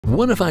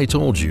What if I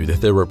told you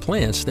that there are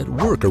plants that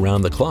work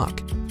around the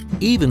clock,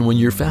 even when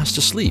you're fast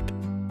asleep,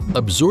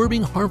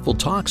 absorbing harmful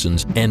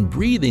toxins and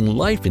breathing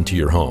life into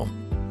your home?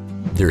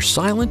 They're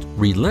silent,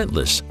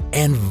 relentless,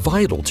 and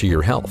vital to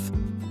your health.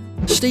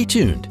 Stay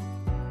tuned,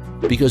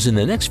 because in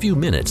the next few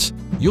minutes,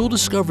 you'll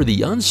discover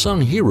the unsung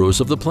heroes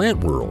of the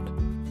plant world.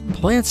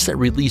 Plants that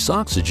release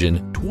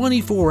oxygen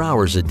 24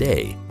 hours a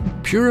day,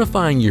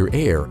 purifying your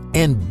air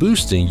and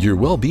boosting your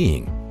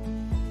well-being.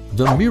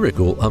 The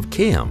miracle of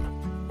CAM.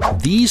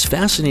 These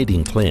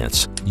fascinating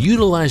plants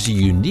utilize a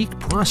unique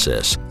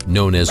process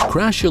known as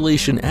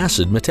Crassulacean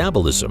Acid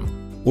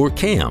Metabolism, or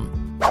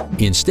CAM.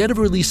 Instead of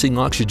releasing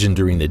oxygen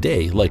during the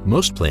day like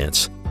most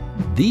plants,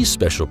 these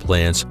special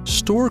plants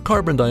store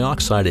carbon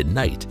dioxide at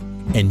night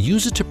and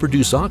use it to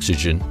produce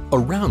oxygen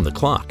around the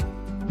clock.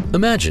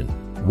 Imagine,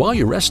 while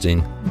you're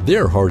resting,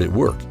 they're hard at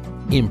work,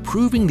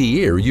 improving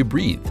the air you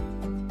breathe.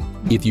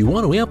 If you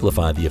want to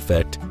amplify the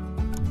effect,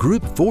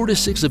 group 4 to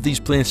 6 of these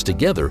plants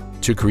together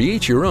to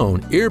create your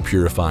own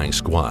air-purifying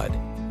squad.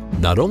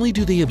 Not only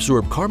do they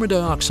absorb carbon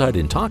dioxide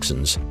and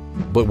toxins,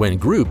 but when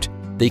grouped,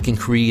 they can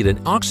create an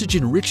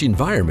oxygen-rich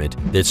environment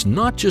that's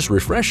not just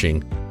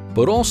refreshing,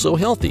 but also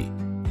healthy.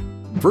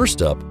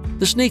 First up,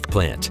 the snake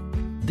plant.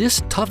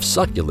 This tough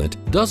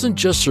succulent doesn't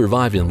just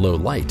survive in low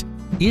light,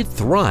 it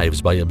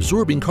thrives by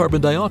absorbing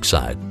carbon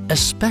dioxide,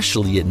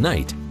 especially at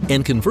night,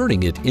 and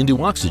converting it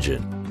into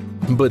oxygen.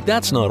 But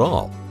that's not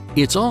all.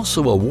 It's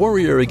also a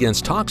warrior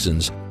against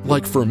toxins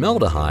like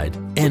formaldehyde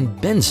and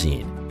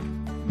benzene.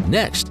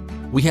 Next,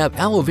 we have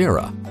aloe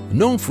vera.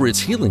 Known for its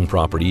healing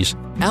properties,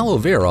 aloe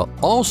vera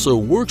also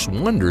works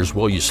wonders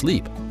while you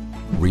sleep,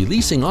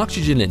 releasing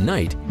oxygen at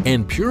night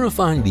and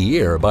purifying the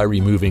air by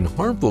removing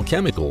harmful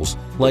chemicals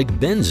like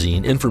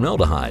benzene and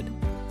formaldehyde.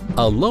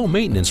 A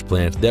low-maintenance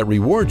plant that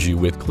rewards you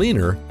with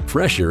cleaner,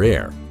 fresher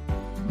air.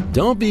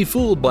 Don't be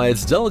fooled by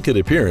its delicate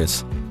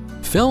appearance.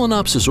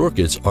 Phalaenopsis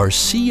orchids are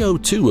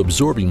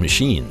CO2-absorbing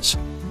machines.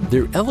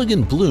 Their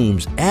elegant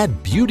blooms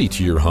add beauty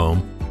to your home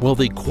while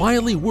they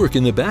quietly work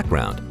in the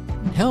background,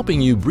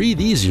 helping you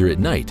breathe easier at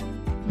night.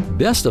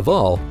 Best of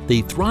all,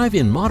 they thrive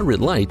in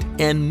moderate light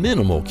and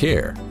minimal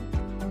care.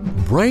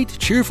 Bright,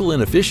 cheerful,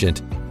 and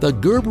efficient, the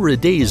Gerbera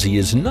daisy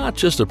is not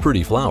just a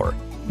pretty flower.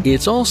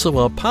 It's also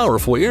a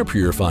powerful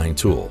air-purifying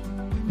tool.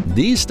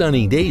 These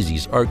stunning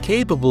daisies are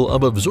capable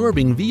of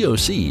absorbing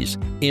VOCs,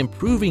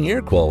 improving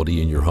air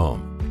quality in your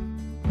home.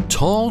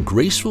 Tall,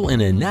 graceful,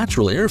 and a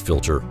natural air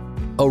filter,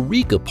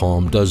 Areca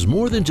palm does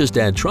more than just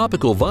add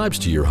tropical vibes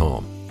to your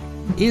home.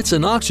 It's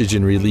an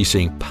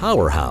oxygen-releasing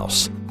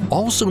powerhouse,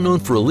 also known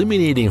for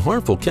eliminating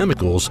harmful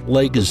chemicals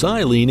like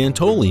xylene and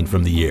toluene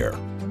from the air.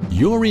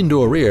 Your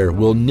indoor air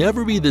will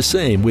never be the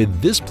same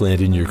with this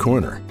plant in your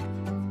corner.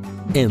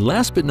 And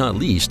last but not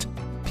least,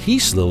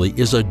 peace lily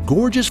is a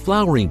gorgeous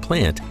flowering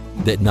plant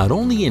that not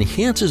only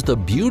enhances the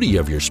beauty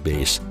of your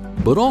space,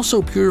 but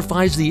also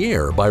purifies the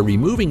air by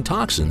removing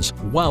toxins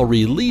while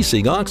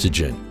releasing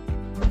oxygen.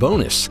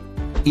 Bonus: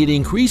 it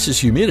increases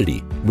humidity,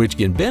 which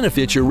can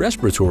benefit your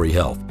respiratory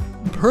health,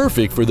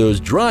 perfect for those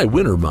dry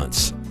winter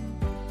months.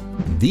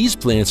 These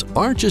plants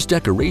aren't just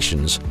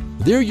decorations,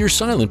 they're your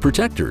silent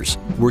protectors,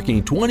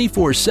 working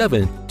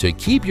 24/7 to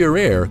keep your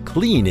air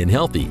clean and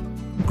healthy.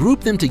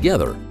 Group them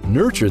together,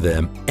 nurture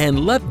them,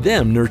 and let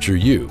them nurture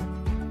you.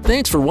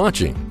 Thanks for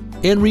watching,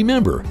 and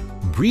remember,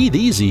 breathe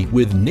easy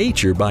with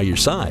nature by your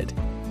side.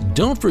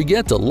 Don't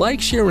forget to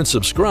like, share, and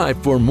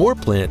subscribe for more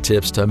plant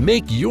tips to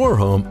make your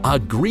home a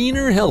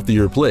greener,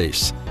 healthier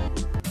place.